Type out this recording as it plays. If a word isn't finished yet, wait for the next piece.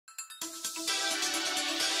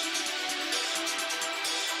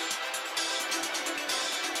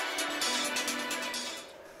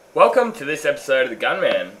Welcome to this episode of the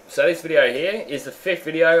Gunman. So this video here is the 5th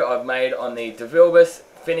video I've made on the DeVilbiss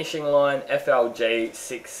finishing line FLG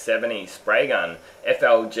 670 spray gun.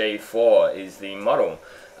 FLG4 is the model.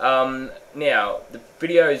 Now the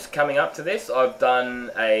videos coming up to this, I've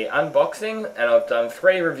done a unboxing and I've done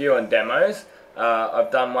 3 review and demos.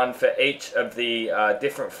 I've done one for each of the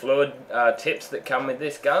different fluid tips that come with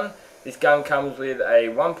this gun. This gun comes with a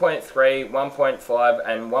 1.3, 1.5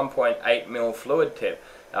 and 1.8 mil fluid tip.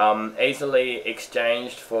 Easily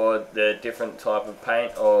exchanged for the different type of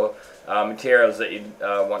paint or materials that you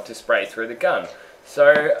want to spray through the gun.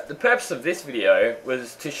 So the purpose of this video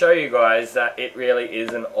was to show you guys that it really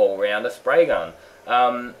is an all-rounder spray gun.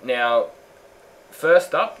 Now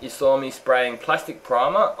first up, you saw me spraying plastic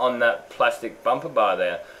primer on that plastic bumper bar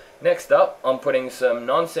there. Next up, I'm putting some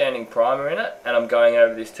non-sanding primer in it and I'm going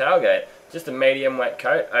over this tailgate. Just a medium wet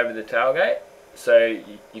coat over the tailgate. So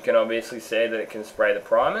you can obviously see that it can spray the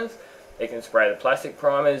primers, it can spray the plastic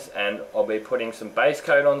primers, and I'll be putting some base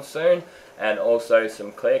coat on soon and also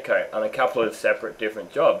some clear coat on a couple of separate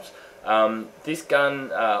different jobs. This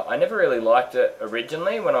gun, I never really liked it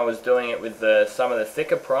originally when I was doing it with some of the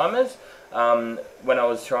thicker primers. When I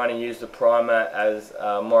was trying to use the primer as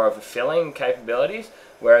more of a filling capabilities,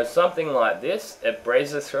 whereas something like this, it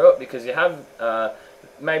breezes through it because you have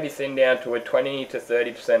maybe thinned down to a 20 to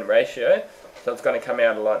 30% ratio. So it's going to come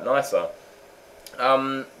out a lot nicer.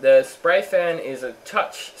 The spray fan is a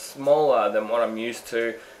touch smaller than what I'm used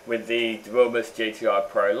to with the DeVilbiss GTI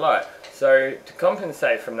Pro Lite. So to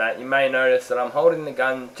compensate from that, you may notice that I'm holding the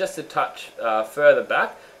gun just a touch further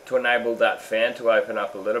back to enable that fan to open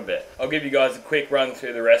up a little bit. I'll give you guys a quick run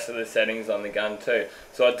through the rest of the settings on the gun too.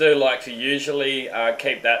 So I do like to usually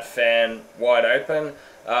keep that fan wide open,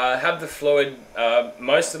 have the fluid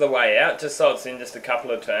most of the way out just so it's in just a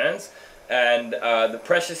couple of turns. And the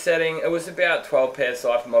pressure setting, it was about 12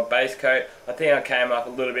 psi for my base coat. I think I came up a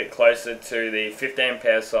little bit closer to the 15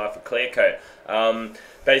 psi for clear coat.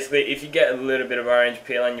 Basically, if you get a little bit of orange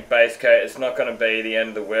peel on your base coat, it's not going to be the end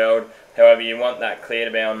of the world. However, you want that clear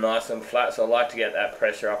to be on nice and flat, so I like to get that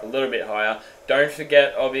pressure up a little bit higher. Don't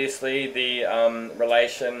forget, obviously, the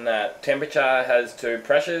relation that temperature has to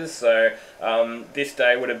pressures. So this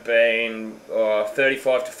day would have been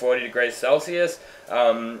 35 to 40 degrees Celsius.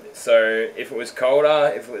 So if it was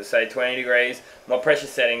colder, if it was say 20 degrees, my pressure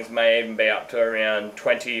settings may even be up to around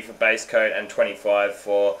 20 for base coat and 25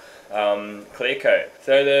 for clear coat.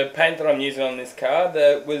 So the paint that I'm using on this car,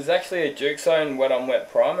 was actually a Duke Zone wet on wet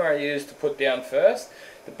primer I used to put down first.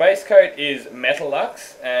 The base coat is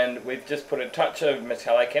Metalux and we've just put a touch of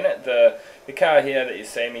metallic in it. The car here that you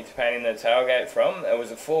see me painting the tailgate from, it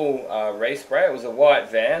was a full respray. It was a white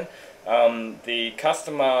van. The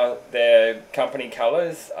customer, their company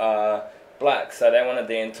colours are black, so they wanted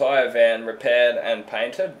the entire van repaired and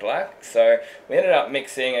painted black. So we ended up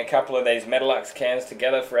mixing a couple of these Metalux cans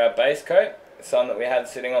together for our base coat, some that we had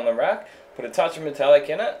sitting on the rack, put a touch of metallic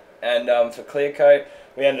in it, and for clear coat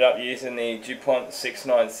we ended up using the DuPont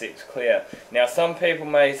 696 clear. Now some people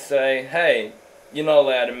may say, hey, you're not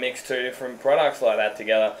allowed to mix 2 different products like that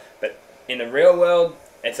together, but in the real world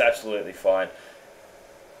it's absolutely fine.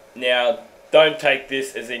 Now, don't take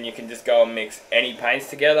this as in you can just go and mix any paints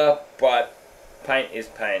together, but paint is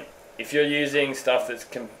paint. If you're using stuff that's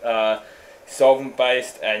solvent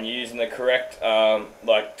based and using the correct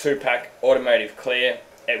like 2-pack automotive clear,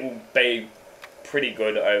 it will be pretty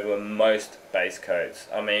good over most base coats.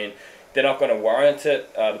 I mean, they're not going to warrant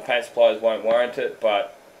it, the paint suppliers won't warrant it,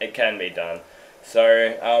 but it can be done.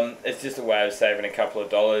 So it's just a way of saving a couple of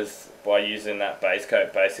dollars by using that base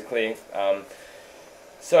coat basically.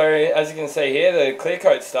 So as you can see here, the clear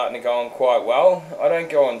coat's starting to go on quite well. I don't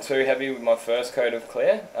go on too heavy with my first coat of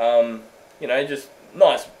clear. You know, just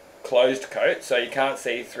nice closed coat so you can't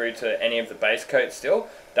see through to any of the base coat still.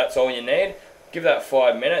 That's all you need. Give that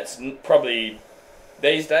 5 minutes. Probably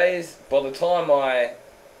these days, by the time I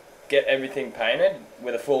get everything painted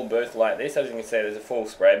with a full booth like this, as you can see there's a full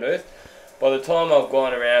spray booth. By the time I've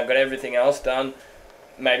gone around, got everything else done,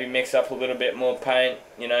 maybe mix up a little bit more paint,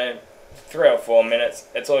 you know, 3 or 4 minutes,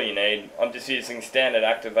 it's all you need. I'm just using standard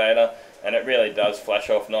activator and it really does flash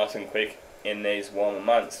off nice and quick in these warmer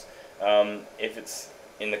months. If it's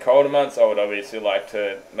in the colder months, I would obviously like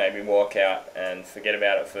to maybe walk out and forget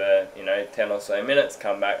about it for 10 or so minutes,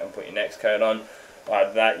 come back and put your next coat on.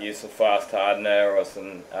 Either that, use a fast hardener or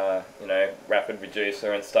some rapid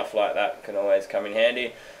reducer and stuff like that can always come in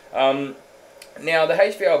handy. Now the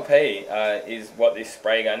HVLP is what this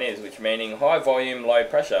spray gun is, which meaning high volume, low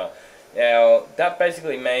pressure. Now that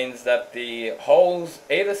basically means that the holes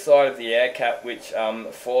either side of the air cap which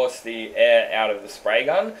force the air out of the spray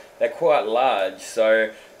gun, they're quite large,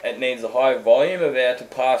 so it needs a high volume of air to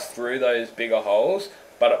pass through those bigger holes,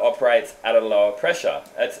 but it operates at a lower pressure.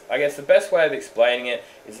 I guess the best way of explaining it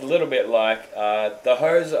is a little bit like the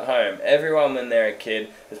hose at home. Everyone when they're a kid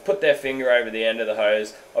has put their finger over the end of the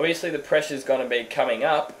hose. Obviously the pressure is going to be coming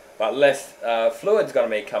up, but less fluid's going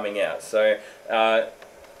to be coming out. So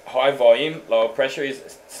high volume, lower pressure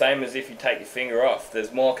is same as if you take your finger off.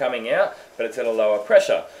 There's more coming out, but it's at a lower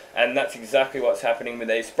pressure. And that's exactly what's happening with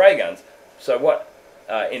these spray guns. So what,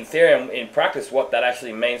 in theory and in practice, what that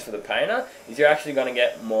actually means for the painter is you're actually going to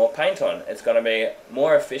get more paint on. It's going to be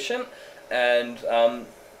more efficient, and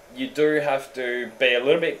you do have to be a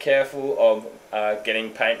little bit careful of getting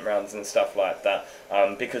paint runs and stuff like that,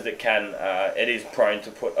 because it is prone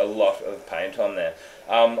to put a lot of paint on there.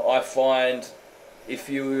 I find if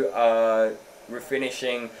you are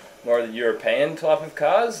refinishing more of the European type of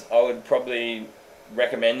cars, I would probably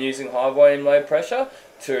recommend using high volume, low pressure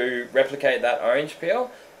to replicate that orange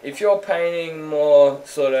peel. If you're painting more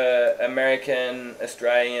sort of American,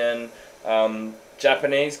 Australian,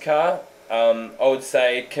 Japanese car, I would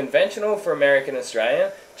say conventional for American,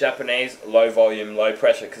 Australian, Japanese, low volume, low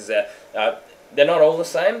pressure, because they're not all the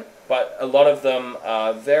same, but a lot of them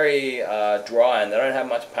are very dry and they don't have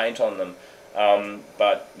much paint on them.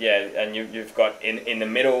 But yeah, and you've got in the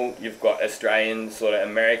middle, you've got Australian sort of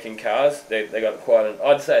American cars. They got quite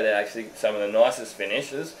I'd say they're actually some of the nicest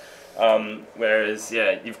finishes. Whereas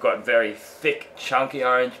yeah, you've got very thick, chunky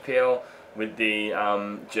orange peel with the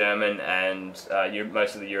German and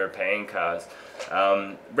most of the European cars.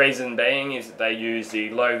 Reason being is that they use the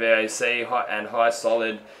low VOC and high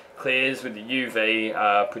solid clears with the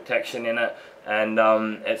UV protection in it. And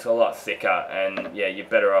it's a lot thicker, and yeah, you're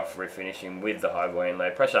better off refinishing with the high volume,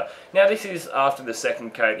 low pressure. Now this is after the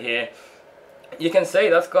second coat here. You can see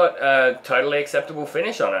that's got a totally acceptable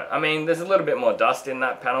finish on it. I mean, there's a little bit more dust in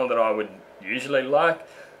that panel than I would usually like,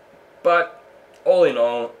 but all in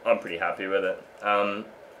all, I'm pretty happy with it.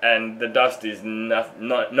 And the dust is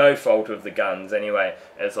no fault of the guns anyway.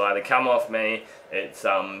 It's either come off me, it's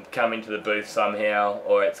come into the booth somehow,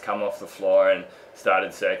 or it's come off the floor and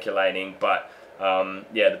started circulating. But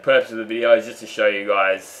yeah, the purpose of the video is just to show you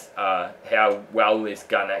guys how well this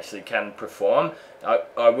gun actually can perform.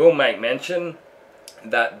 I will make mention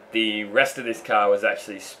that the rest of this car was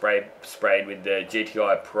actually sprayed with the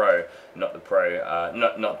GTI Pro, not the Pro,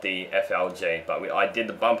 not the FLG, but I did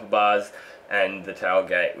the bumper bars and the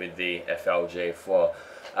tailgate with the FLG4.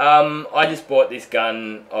 I just bought this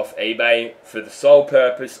gun off eBay for the sole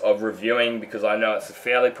purpose of reviewing, because I know it's a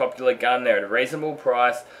fairly popular gun. They're at a reasonable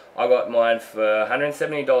price. I got mine for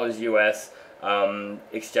 $170 US.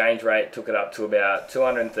 Exchange rate took it up to about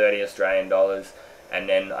 230 Australian dollars. And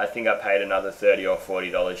then I think I paid another $30 or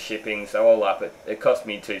 $40 shipping. So all up, it cost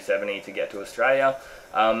me $270 to get to Australia.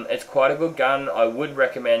 It's quite a good gun. I would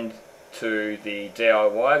recommend to the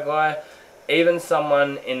DIY guy, even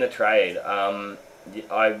someone in the trade. I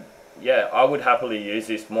would happily use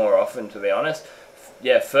this more often, to be honest.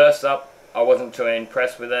 Yeah, first up, I wasn't too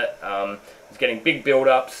impressed with it. I was getting big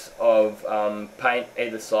build-ups of paint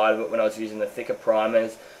either side of it when I was using the thicker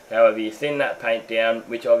primers. However, you thin that paint down,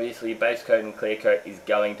 which obviously base coat and clear coat is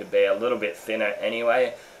going to be a little bit thinner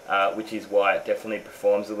anyway, which is why it definitely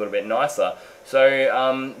performs a little bit nicer.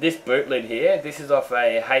 So this boot lid here, this is off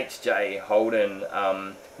a HJ Holden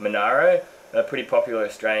Monaro, a pretty popular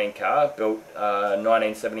Australian car, built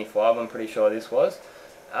 1975, I'm pretty sure this was.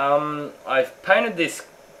 I've painted this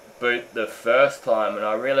boot the first time and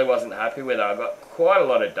I really wasn't happy with it. I got quite a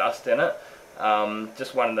lot of dust in it.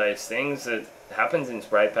 Just one of those things that happens in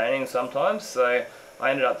spray painting sometimes. So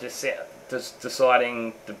I ended up just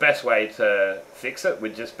deciding the best way to fix it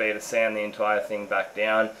would just be to sand the entire thing back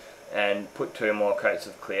down and put 2 more coats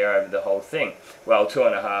of clear over the whole thing. Well,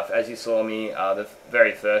 2.5. As you saw me, the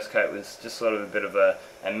very first coat was just sort of a bit of a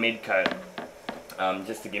mid coat,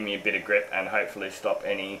 just to give me a bit of grip and hopefully stop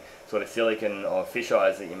any sort of silicon or fish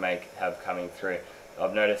eyes that you may have coming through.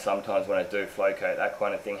 I've noticed sometimes when I do flow coat, that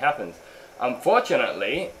kind of thing happens.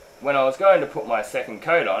 Unfortunately, when I was going to put my second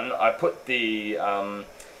coat on, I put the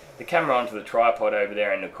camera onto the tripod over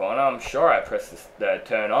there in the corner. I'm sure I pressed the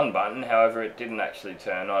turn on button, however it didn't actually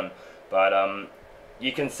turn on. But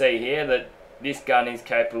you can see here that this gun is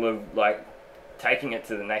capable of like taking it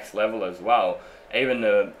to the next level as well. Even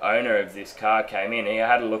the owner of this car came in, he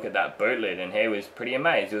had a look at that boot lid and he was pretty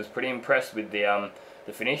amazed. He was pretty impressed with the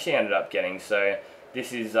finish he ended up getting. So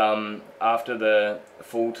this is after the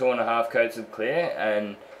full 2.5 coats of clear,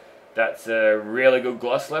 and that's a really good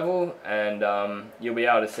gloss level, and you'll be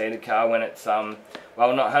able to see the car when it's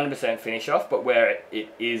well, not 100% finish off, but where it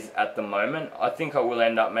is at the moment. I think I will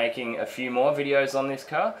end up making a few more videos on this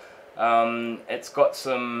car. It's got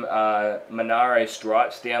some Monaro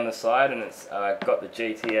stripes down the side, and it's got the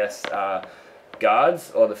GTS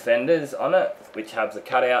guards or the fenders on it, which have the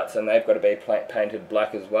cutouts, and they've got to be painted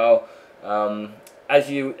black as well. As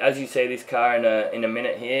you see this car in a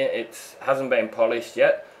minute here, it hasn't been polished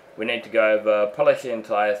yet. We need to go over, polish the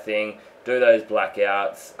entire thing, do those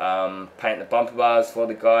blackouts, paint the bumper bars for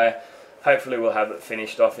the guy. Hopefully we'll have it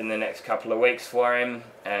finished off in the next couple of weeks for him,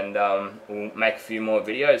 and we'll make a few more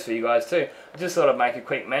videos for you guys too. I just thought I'd make a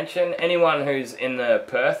quick mention. Anyone who's in the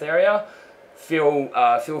Perth area, feel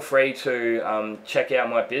free to check out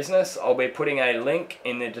my business. I'll be putting a link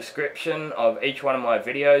in the description of each one of my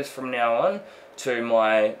videos from now on to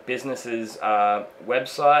my business's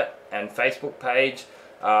website and Facebook page.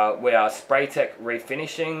 We are Spraytech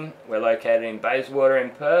Refinishing. We're located in Bayswater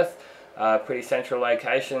in Perth. Pretty central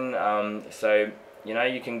location, so you know,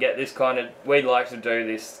 you can get this kind of, we like to do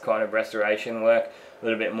this kind of restoration work a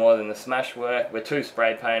little bit more than the smash work. We're two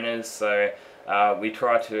spray painters, so we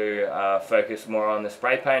try to focus more on the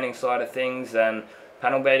spray painting side of things and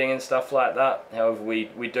panel beating and stuff like that. However,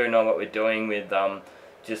 we do know what we're doing with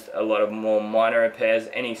just a lot of more minor repairs.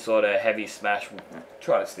 Any sort of heavy smash, we'll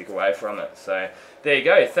try to stick away from it. So there you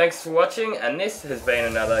go, thanks for watching, and this has been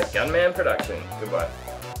another Gunman production. Goodbye.